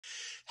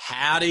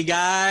Howdy,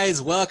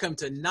 guys. Welcome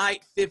to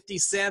night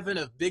 57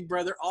 of Big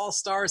Brother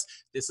All-Stars.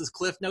 This is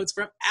Cliff Notes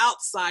from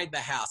outside the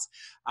house.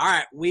 All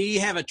right, we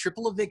have a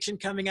triple eviction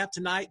coming up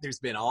tonight. There's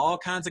been all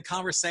kinds of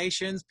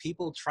conversations,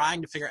 people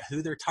trying to figure out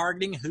who they're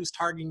targeting, who's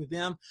targeting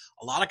them,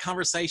 a lot of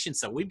conversation,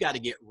 so we've got to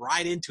get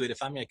right into it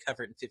if I'm going to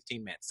cover it in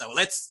 15 minutes. So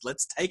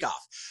let's take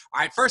off.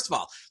 All right, first of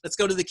all, let's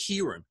go to the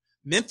key room.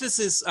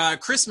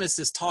 Christmas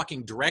is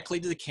talking directly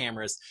to the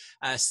cameras.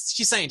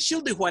 She's saying she'll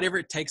do whatever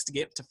it takes to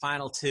get to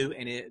final two,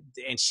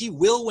 and she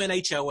will win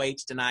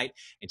HOH tonight,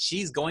 and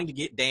she's going to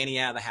get Danny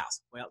out of the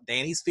house. Well,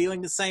 Danny's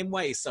feeling the same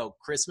way, so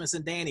Christmas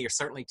and Danny are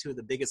certainly two of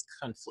the biggest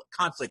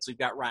conflicts we've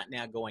got right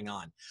now going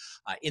on.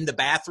 In the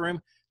bathroom,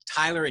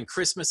 Tyler and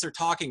Christmas are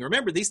talking.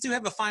 Remember, these two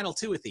have a final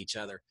two with each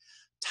other.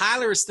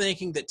 Tyler is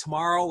thinking that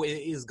tomorrow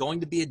is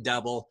going to be a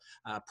double,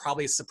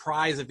 probably a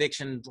surprise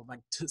eviction like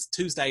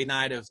Tuesday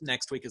night of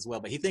next week as well.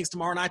 But he thinks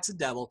tomorrow night's a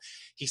double.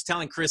 He's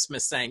telling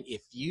Christmas, saying,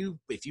 if you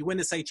win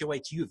this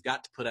HOH, you've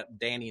got to put up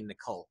Danny and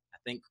Nicole. I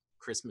think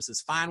Christmas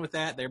is fine with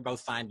that. They're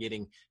both fine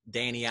getting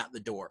Danny out the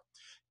door.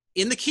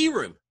 In the key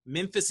room,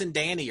 Memphis and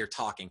Danny are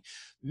talking.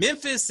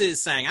 Memphis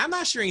is saying, I'm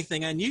not sure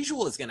anything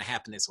unusual is going to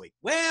happen this week.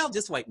 Well,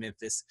 just wait,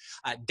 Memphis.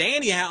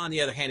 Danny, on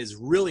the other hand, is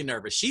really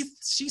nervous.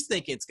 She's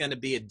thinking it's going to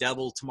be a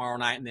double tomorrow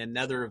night and then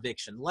another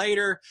eviction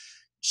later.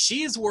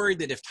 She is worried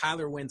that if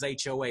Tyler wins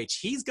HOH,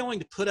 he's going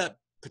to put up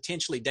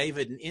potentially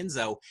David and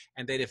Enzo,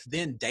 and that if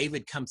then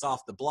David comes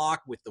off the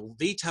block with the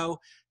veto,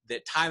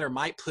 that Tyler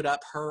might put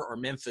up her or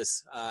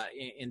Memphis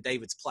in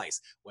David's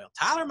place. Well,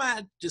 Tyler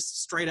might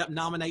just straight up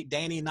nominate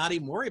Danny and not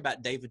even worry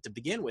about David to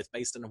begin with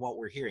based on what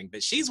we're hearing.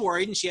 But she's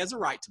worried, and she has a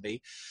right to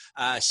be.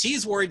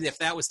 She's worried that if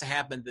that was to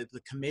happen, that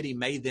the committee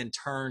may then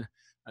turn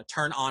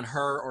on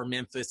her or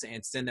Memphis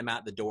and send them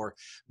out the door.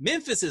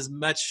 Memphis is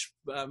much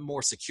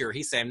more secure.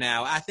 He's saying,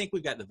 now, I think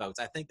we've got the votes.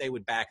 I think they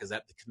would back us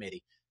up, the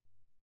committee.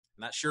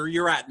 I'm not sure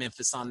you're right,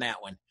 Memphis, on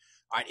that one.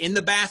 All right, in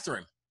the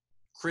bathroom,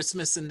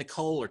 Christmas and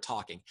Nicole are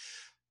talking.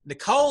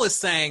 Nicole is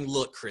saying,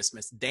 look,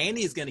 Christmas,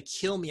 Danny is going to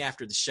kill me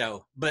after the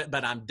show,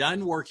 but I'm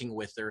done working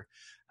with her.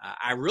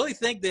 I really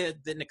think that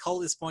Nicole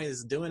at this point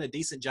is doing a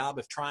decent job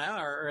of trying,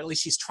 or at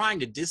least she's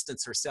trying to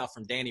distance herself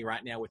from Danny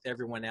right now with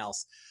everyone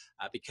else,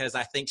 because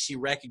I think she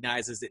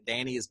recognizes that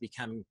Danny is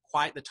becoming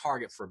quite the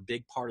target for a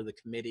big part of the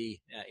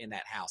committee in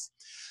that house.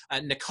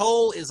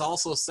 Nicole is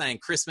also saying,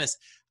 Christmas,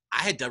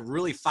 I had to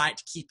really fight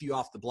to keep you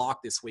off the block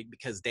this week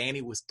because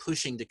Danny was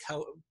pushing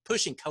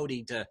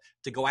Cody to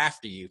go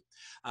after you.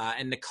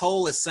 And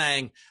Nicole is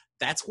saying,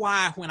 that's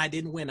why when I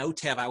didn't win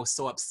OTEV, I was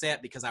so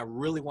upset because I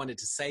really wanted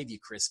to save you,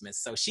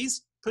 Christmas. So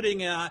she's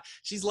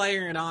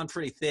layering it on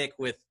pretty thick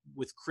with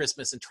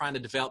Christmas and trying to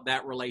develop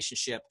that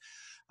relationship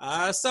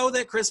so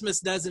that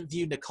Christmas doesn't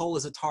view Nicole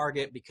as a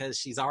target because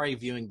she's already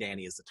viewing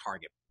Danny as a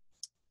target.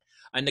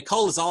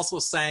 Nicole is also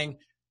saying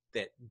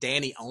that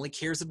Danny only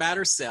cares about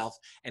herself,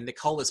 and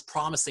Nicole is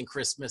promising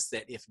Christmas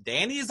that if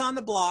Danny is on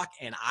the block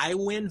and I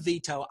win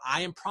veto,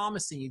 I am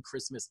promising you,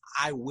 Christmas,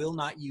 I will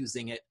not use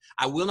it.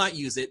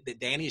 That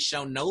Danny has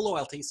shown no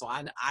loyalty, so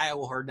I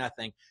owe her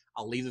nothing.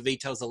 I'll leave the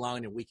vetoes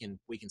alone, and we can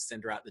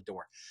send her out the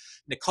door.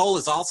 Nicole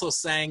is also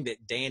saying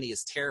that Danny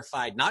is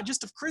terrified, not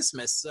just of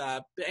Christmas,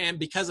 and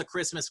because of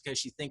Christmas, because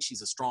she thinks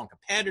she's a strong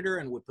competitor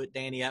and would put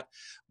Danny up,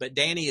 but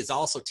Danny is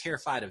also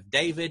terrified of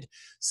David.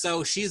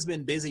 So she's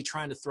been busy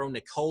trying to throw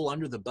Nicole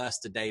under the bus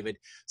to David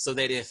so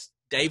that if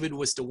David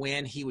was to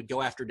win, he would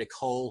go after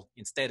Nicole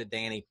instead of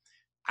Danny.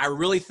 I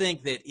really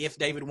think that if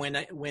David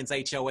wins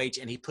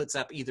HOH and he puts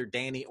up either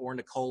Danny or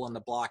Nicole on the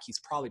block, he's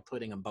probably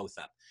putting them both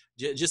up.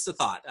 Just a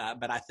thought,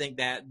 but I think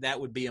that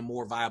would be a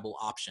more viable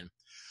option.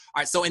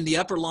 All right, so in the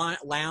upper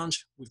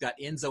lounge, we've got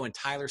Enzo and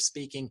Tyler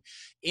speaking.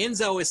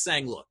 Enzo is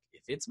saying, look,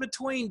 if it's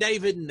between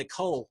David and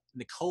Nicole,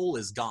 Nicole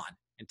is gone.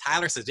 And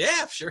Tyler says,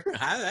 yeah, sure,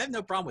 I have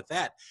no problem with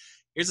that.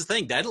 Here's the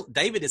thing,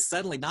 David is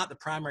suddenly not the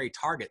primary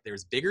target.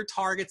 There's bigger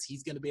targets.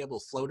 He's going to be able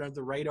to float under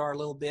the radar a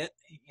little bit,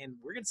 and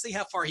we're going to see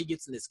how far he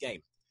gets in this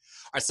game.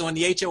 All right, so in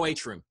the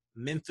HOH room,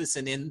 Memphis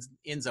and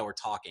Enzo are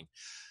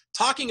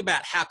talking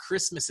about how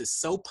Christmas is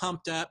so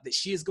pumped up that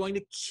she is going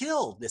to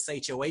kill this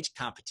HOH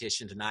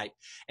competition tonight.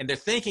 And they're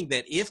thinking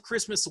that if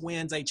Christmas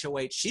wins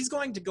HOH, she's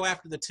going to go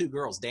after the two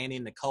girls, Danny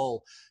and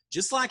Nicole,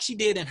 just like she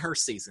did in her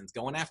seasons,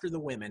 going after the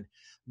women.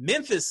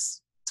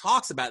 Memphis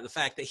talks about the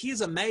fact that he's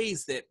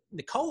amazed that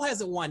Nicole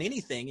hasn't won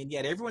anything, and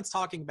yet everyone's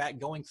talking about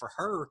going for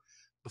her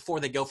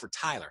before they go for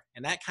Tyler.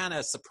 And that kind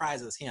of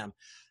surprises him.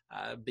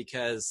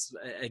 Because,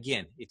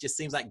 again, it just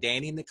seems like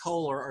Danny and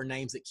Nicole are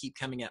names that keep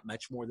coming up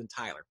much more than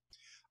Tyler.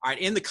 All right,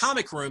 in the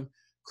comic room,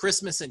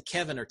 Christmas and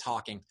Kevin are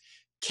talking.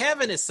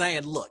 Kevin is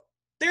saying, look,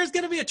 there's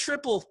going to be a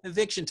triple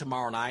eviction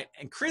tomorrow night.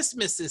 And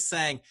Christmas is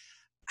saying,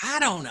 I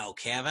don't know,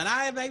 Kevin.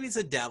 Maybe it's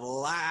a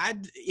double.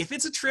 If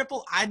it's a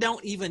triple, I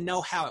don't even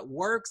know how it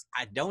works.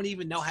 I don't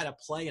even know how to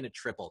play in a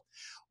triple.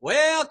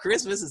 Well,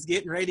 Christmas is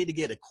getting ready to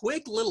get a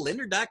quick little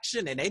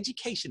introduction and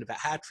education about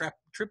how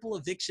triple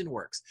eviction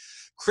works.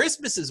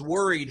 Christmas is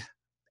worried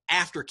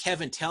after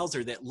Kevin tells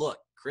her that, look,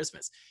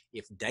 Christmas,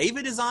 if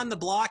David is on the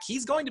block,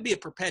 he's going to be a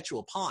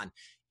perpetual pawn.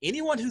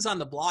 Anyone who's on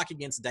the block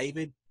against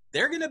David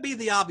they're going to be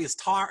the obvious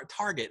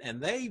target,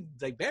 and they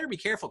better be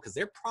careful because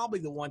they're probably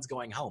the ones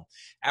going home.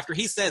 After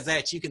he says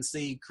that, you can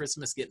see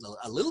Christmas getting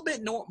a little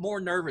bit more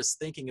nervous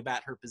thinking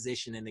about her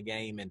position in the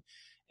game and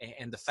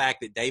the fact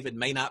that David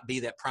may not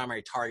be that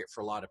primary target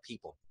for a lot of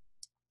people.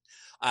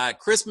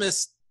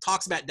 Christmas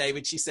talks about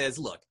David. She says,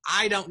 look,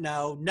 I don't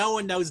know. No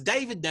one knows.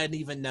 David doesn't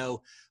even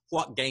know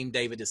what game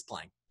David is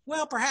playing.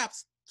 Well,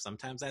 perhaps.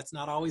 Sometimes that's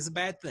not always a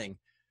bad thing.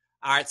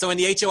 All right, so in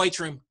the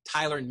HOH room,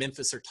 Tyler and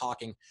Memphis are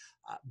talking.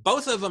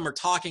 Both of them are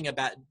talking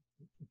about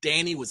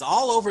Danny was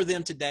all over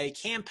them today,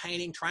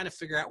 campaigning, trying to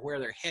figure out where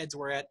their heads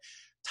were at.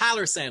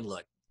 Tyler's saying,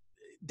 look,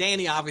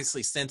 Danny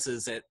obviously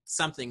senses that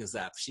something is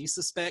up. She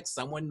suspects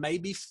someone may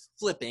be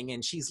flipping,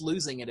 and she's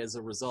losing it as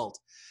a result.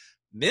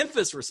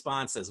 Memphis'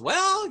 response says,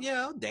 well,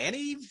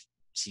 Danny,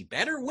 she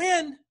better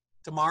win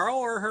tomorrow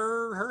or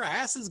her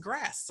ass is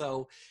grass.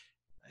 So,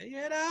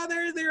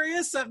 there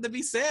is something to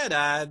be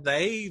said.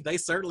 They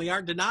certainly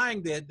aren't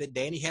denying that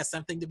Danny has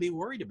something to be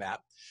worried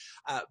about.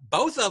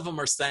 Both of them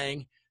are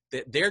saying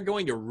that they're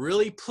going to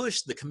really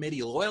push the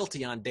committee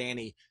loyalty on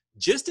Danny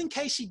just in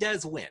case she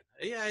does win.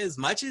 Yeah, as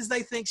much as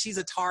they think she's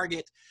a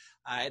target,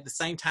 at the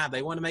same time,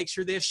 they want to make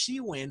sure that if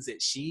she wins,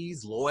 that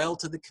she's loyal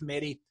to the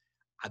committee.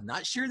 I'm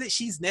not sure that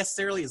she's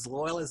necessarily as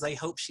loyal as they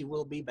hope she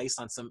will be based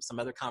on some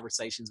other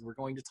conversations we're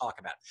going to talk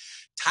about.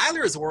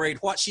 Tyler is worried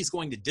what she's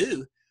going to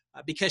do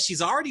because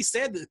she's already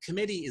said that the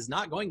committee is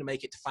not going to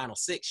make it to Final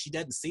Six. She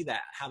doesn't see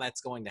how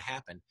that's going to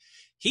happen.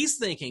 He's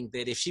thinking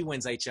that if she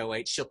wins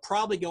HOH, she'll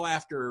probably go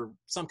after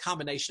some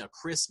combination of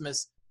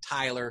Christmas,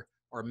 Tyler,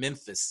 or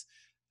Memphis.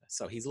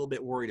 So he's a little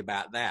bit worried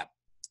about that.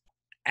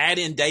 Add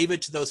in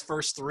David to those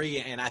first three,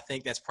 and I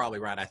think that's probably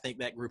right. I think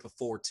that group of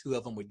four, two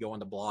of them would go on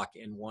the block,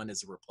 and one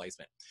is a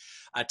replacement.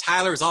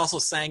 Tyler is also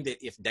saying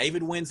that if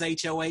David wins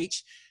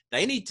HOH,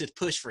 they need to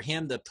push for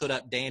him to put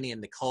up Danny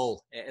and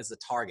Nicole as the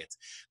targets.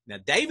 Now,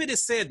 David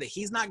has said that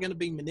he's not going to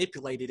be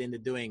manipulated into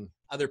doing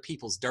other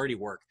people's dirty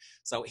work.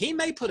 So he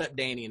may put up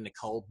Danny and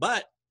Nicole,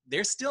 but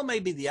there still may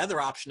be the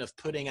other option of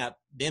putting up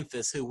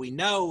Memphis, who we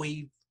know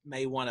he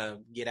may want to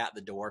get out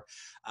the door.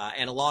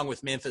 And along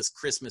with Memphis,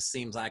 Christmas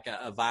seems like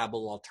a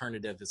viable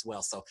alternative as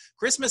well. So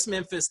Christmas,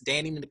 Memphis,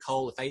 Danny and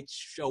Nicole. If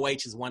HOH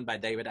is won by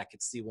David, I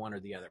could see one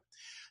or the other.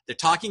 They're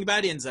talking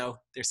about Enzo.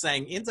 They're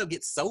saying Enzo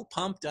gets so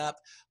pumped up,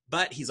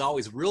 but he's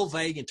always real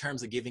vague in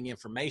terms of giving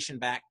information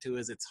back to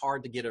us. It's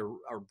hard to get a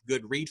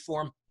good read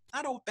for him.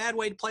 Not a bad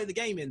way to play the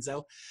game,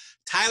 Enzo.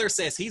 Tyler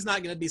says he's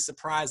not going to be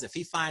surprised if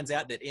he finds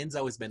out that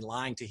Enzo has been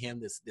lying to him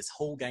this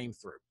whole game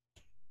through.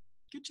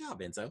 Good job,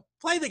 Enzo.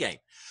 Play the game.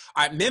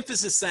 All right,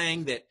 Memphis is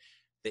saying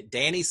that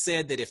Danny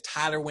said that if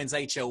Tyler wins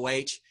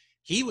HOH,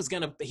 he's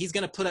gonna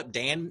put up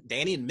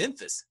Danny and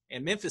Memphis.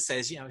 And Memphis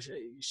says,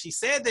 she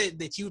said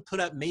that you would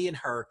put up me and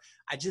her.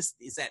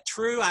 Is that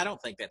true? I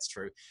don't think that's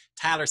true.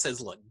 Tyler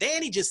says, look,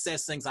 Danny just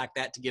says things like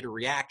that to get a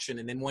reaction,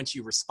 and then once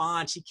you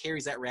respond, she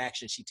carries that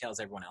reaction. She tells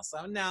everyone else.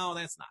 So no,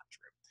 that's not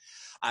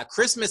true.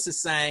 Christmas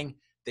is saying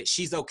that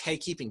she's okay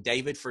keeping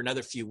David for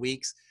another few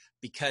weeks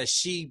because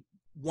she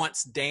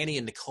wants Danny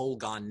and Nicole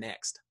gone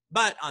next.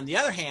 But on the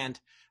other hand,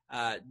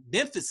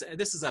 Memphis,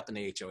 this is up in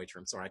the HOH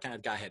room. Sorry, I kind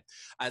of got ahead.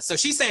 So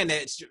she's saying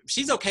that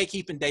she's okay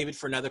keeping David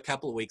for another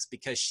couple of weeks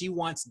because she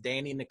wants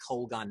Danny and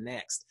Nicole gone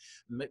next.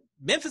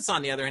 Memphis,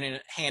 on the other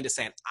hand, is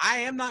saying, I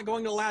am not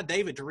going to allow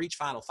David to reach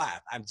Final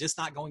Five. I'm just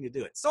not going to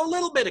do it. So a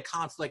little bit of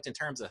conflict in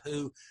terms of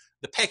who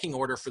the pecking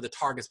order for the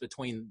targets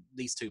between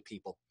these two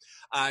people.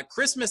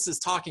 Christmas is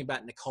talking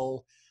about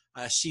Nicole.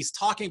 She's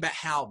talking about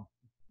how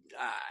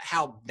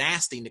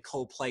nasty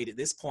Nicole played at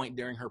this point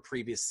during her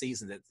previous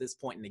season, at this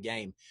point in the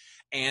game.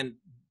 And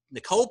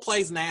Nicole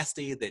plays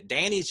nasty, that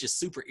Danny's just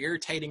super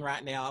irritating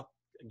right now.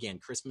 Again,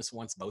 Christmas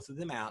wants both of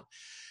them out.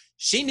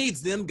 She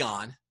needs them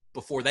gone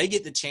before they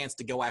get the chance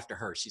to go after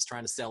her. She's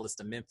trying to sell this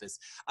to Memphis.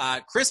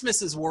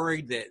 Christmas is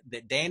worried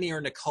that Danny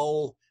or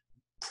Nicole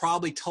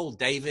probably told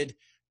David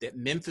that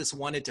Memphis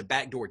wanted to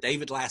backdoor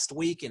David last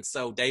week, and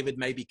so David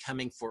may be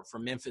coming for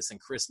Memphis and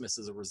Christmas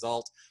as a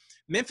result.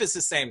 Memphis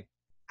is saying,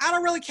 I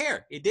don't really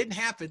care. It didn't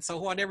happen, so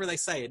whatever they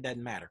say, it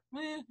doesn't matter.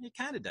 It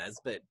kind of does,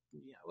 but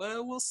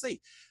well, we'll see.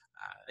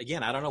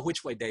 Again, I don't know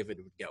which way David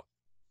would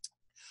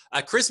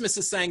go. Christmas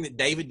is saying that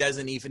David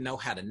doesn't even know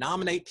how to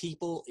nominate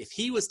people. If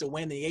he was to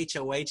win the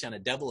HOH on a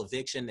double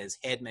eviction, his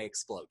head may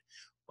explode.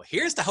 Well,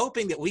 here's to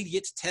hoping that we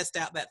get to test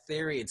out that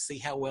theory and see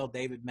how well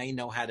David may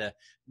know how to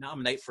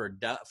nominate for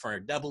a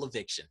double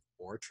eviction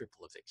or a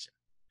triple eviction.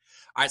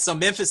 All right, so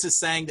Memphis is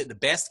saying that the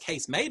best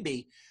case may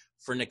be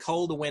for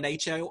Nicole to win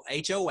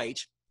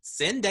HOH,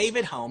 send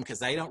David home because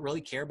they don't really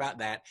care about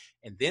that,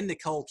 and then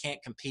Nicole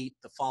can't compete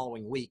the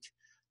following week,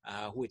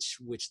 which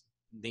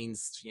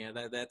means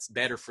that's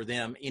better for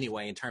them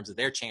anyway in terms of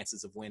their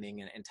chances of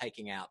winning and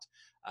taking out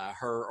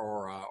her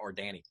or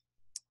Danny.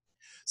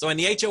 So in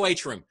the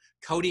HOH room,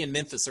 Cody and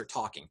Memphis are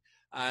talking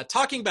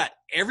about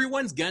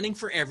everyone's gunning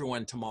for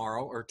everyone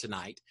tomorrow or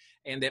tonight,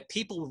 and that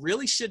people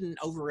really shouldn't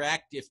overreact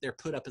if they're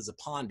put up as a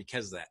pawn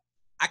because of that.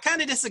 I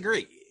kind of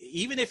disagree.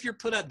 Even if you're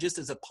put up just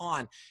as a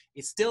pawn,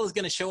 it still is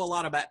going to show a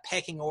lot about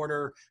pecking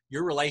order,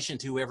 your relation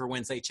to whoever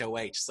wins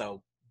HOH.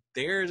 So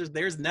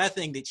there's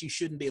nothing that you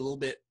shouldn't be a little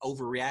bit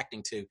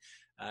overreacting to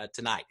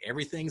tonight.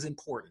 Everything's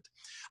important.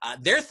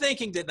 They're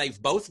thinking that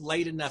they've both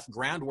laid enough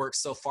groundwork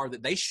so far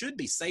that they should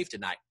be safe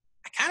tonight.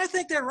 I kind of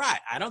think they're right.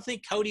 I don't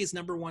think Cody is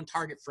number one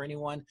target for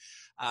anyone.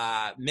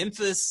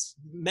 Memphis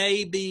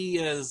may be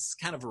as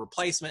kind of a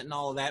replacement and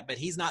all of that, but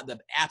he's not the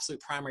absolute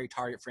primary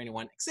target for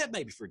anyone, except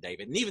maybe for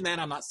David. And even that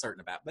I'm not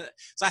certain about. But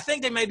so I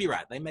think they may be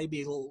right. They may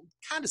be a little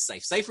kind of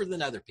safe, safer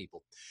than other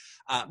people.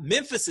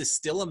 Memphis is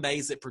still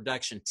amazed that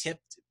production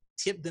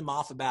tipped them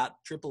off about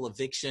triple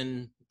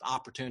eviction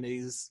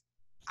opportunities.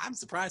 I'm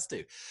surprised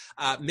too.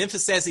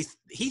 Memphis says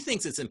he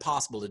thinks it's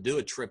impossible to do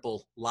a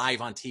triple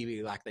live on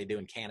TV like they do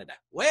in Canada.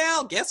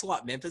 Well, guess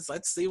what, Memphis?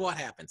 Let's see what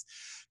happens.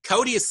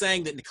 Cody is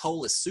saying that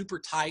Nicole is super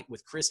tight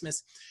with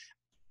Christmas.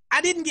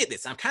 I didn't get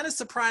this. I'm kind of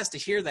surprised to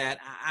hear that.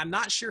 I'm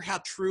not sure how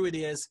true it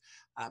is,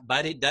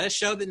 but it does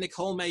show that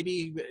Nicole,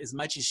 maybe as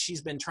much as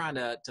she's been trying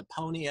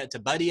to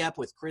buddy up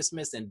with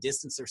Christmas and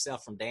distance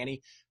herself from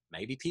Danny,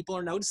 maybe people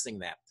are noticing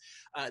that.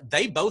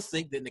 They both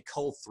think that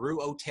Nicole threw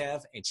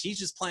Otev, and she's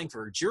just playing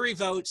for her jury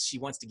votes. She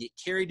wants to get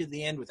carried to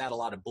the end without a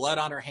lot of blood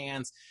on her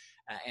hands,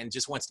 and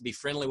just wants to be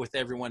friendly with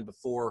everyone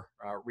before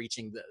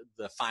reaching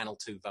the final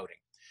two voting.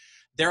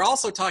 They're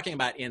also talking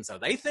about Enzo.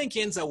 They think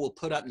Enzo will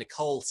put up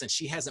Nicole since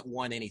she hasn't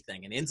won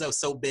anything, and Enzo's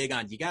so big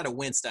on you got to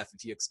win stuff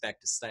if you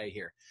expect to stay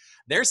here.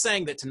 They're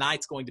saying that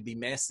tonight's going to be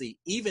messy,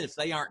 even if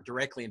they aren't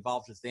directly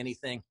involved with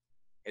anything.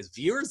 As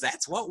viewers,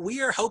 that's what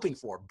we are hoping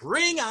for.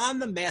 Bring on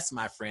the mess,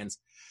 my friends.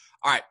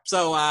 All right,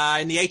 so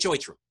in the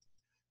HOH room,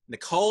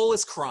 Nicole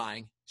is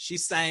crying.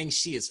 She's saying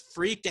she is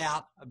freaked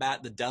out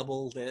about the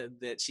double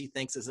that she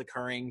thinks is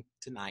occurring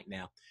tonight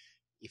now.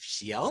 If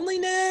she only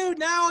knew.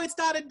 No, it's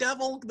not a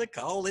double,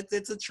 Nicole.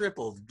 It's a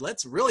triple.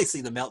 Let's really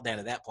see the meltdown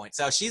at that point.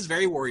 So she's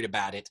very worried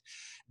about it.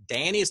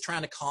 Danny is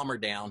trying to calm her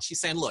down. She's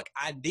saying, look,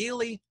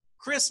 ideally,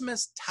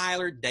 Christmas,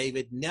 Tyler,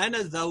 David, none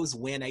of those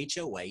win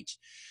HOH.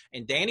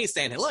 And Danny's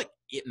saying, hey, look,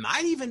 it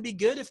might even be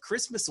good if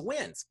Christmas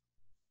wins.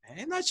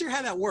 I'm not sure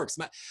how that works.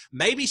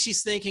 Maybe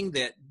she's thinking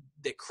that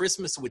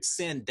Christmas would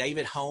send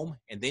David home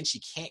and then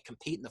she can't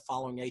compete in the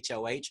following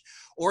HOH.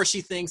 Or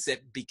she thinks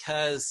that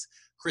because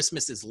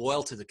Christmas is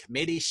loyal to the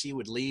committee, she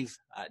would leave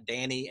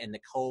Danny and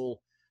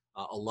Nicole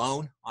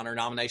alone on her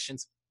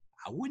nominations.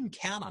 I wouldn't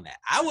count on that.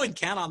 I wouldn't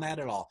count on that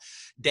at all.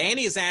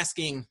 Danny is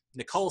asking,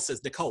 Nicole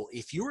says, Nicole,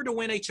 if you were to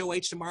win HOH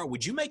tomorrow,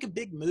 would you make a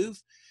big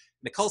move?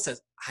 Nicole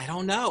says, I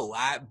don't know,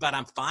 but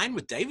I'm fine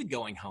with David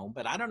going home,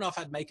 but I don't know if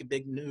I'd make a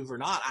big move or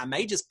not. I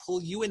may just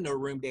pull you into a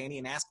room, Danny,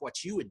 and ask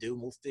what you would do,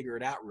 and we'll figure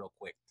it out real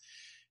quick.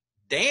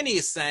 Danny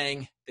is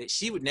saying that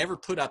she would never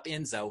put up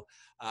Enzo,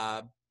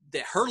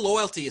 that her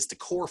loyalty is to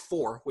Core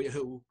 4,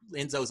 who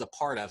Enzo's a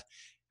part of.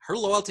 Her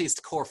loyalty is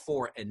to Core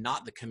 4 and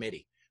not the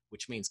committee,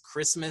 which means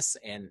Christmas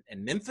and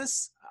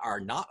Memphis are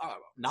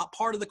not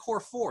part of the Core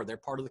 4. They're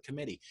part of the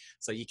committee.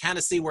 So you kind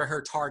of see where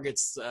her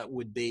targets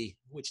would be,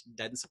 which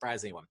doesn't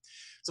surprise anyone.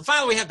 So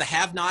finally, we have the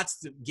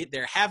have-nots get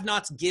their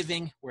have-nots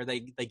giving, where they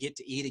get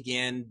to eat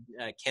again.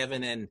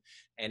 Kevin and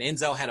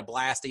Enzo had a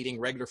blast eating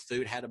regular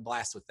food, had a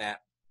blast with that.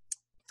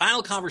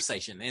 Final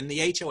conversation in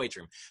the HOH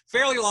room.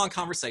 Fairly long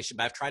conversation,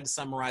 but I've tried to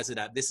summarize it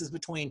up. This is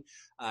between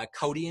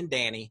Cody and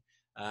Danny.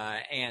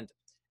 And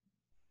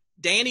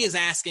Danny is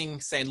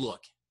saying,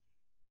 look,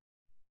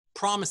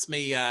 promise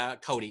me,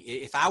 Cody,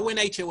 if I win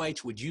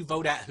HOH, would you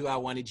vote out who I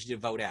wanted you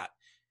to vote out?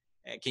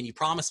 Can you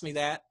promise me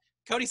that?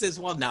 Cody says,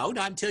 well, no,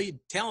 not until you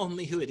tell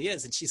me who it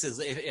is. And she says,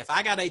 if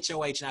I got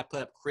HOH and I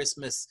put up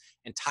Christmas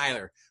and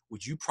Tyler,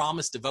 would you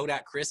promise to vote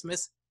out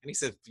Christmas? And he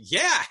said,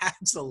 yeah,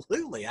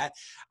 absolutely.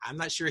 I'm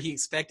not sure he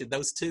expected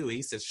those two.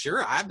 He says,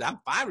 sure, I'm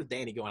fine with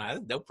Danny going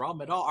home. No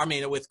problem at all. I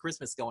mean, with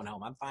Christmas going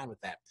home, I'm fine with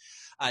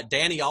that.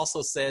 Danny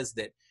also says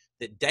that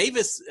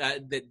David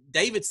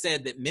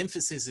said that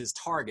Memphis is his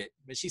target,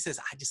 but she says,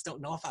 I just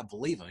don't know if I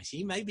believe him.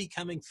 He may be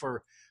coming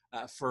for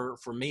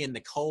me and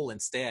Nicole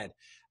instead,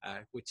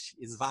 which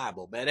is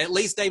viable. But at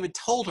least David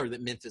told her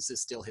that Memphis is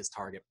still his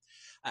target.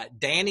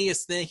 Danny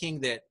is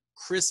thinking that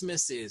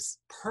Christmas is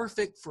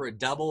perfect for a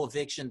double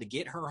eviction to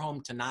get her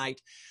home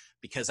tonight,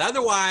 because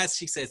otherwise,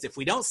 she says, if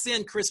we don't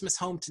send Christmas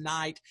home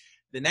tonight,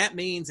 then that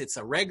means it's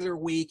a regular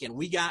week and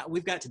we've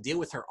got to deal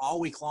with her all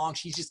week long.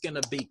 She's just going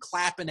to be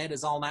clapping at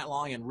us all night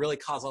long and really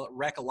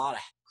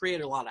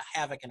create a lot of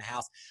havoc in the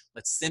house.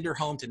 Let's send her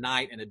home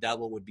tonight, and a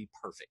double would be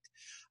perfect.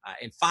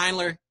 And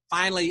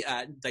finally,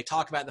 they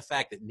talk about the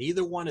fact that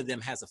neither one of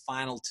them has a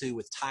final two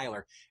with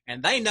Tyler.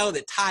 And they know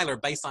that Tyler,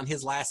 based on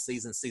his last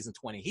season, season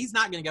 20, he's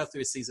not going to go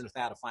through a season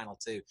without a final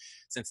two.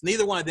 Since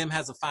neither one of them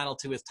has a final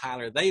two with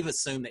Tyler, they've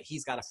assumed that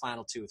he's got a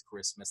final two with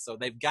Christmas. So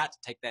they've got to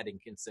take that in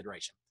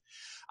consideration.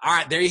 All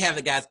right, there you have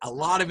it, guys. A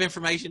lot of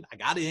information. I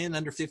got it in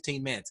under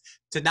 15 minutes.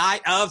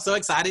 Tonight, I'm so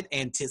excited.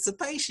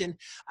 Anticipation.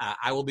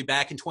 I will be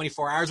back in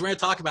 24 hours. We're going to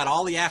talk about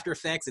all the after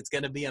effects. It's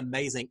going to be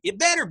amazing. It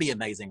better be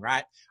amazing,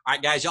 right? All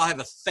right, guys, y'all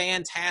have a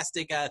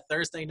fantastic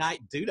Thursday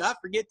night. Do not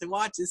forget to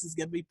watch. This is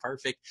going to be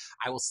perfect.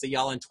 I will see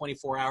y'all in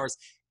 24 hours.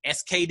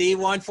 SKD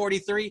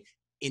 143,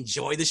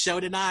 enjoy the show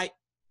tonight,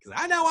 because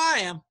I know I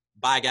am.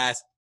 Bye,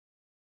 guys.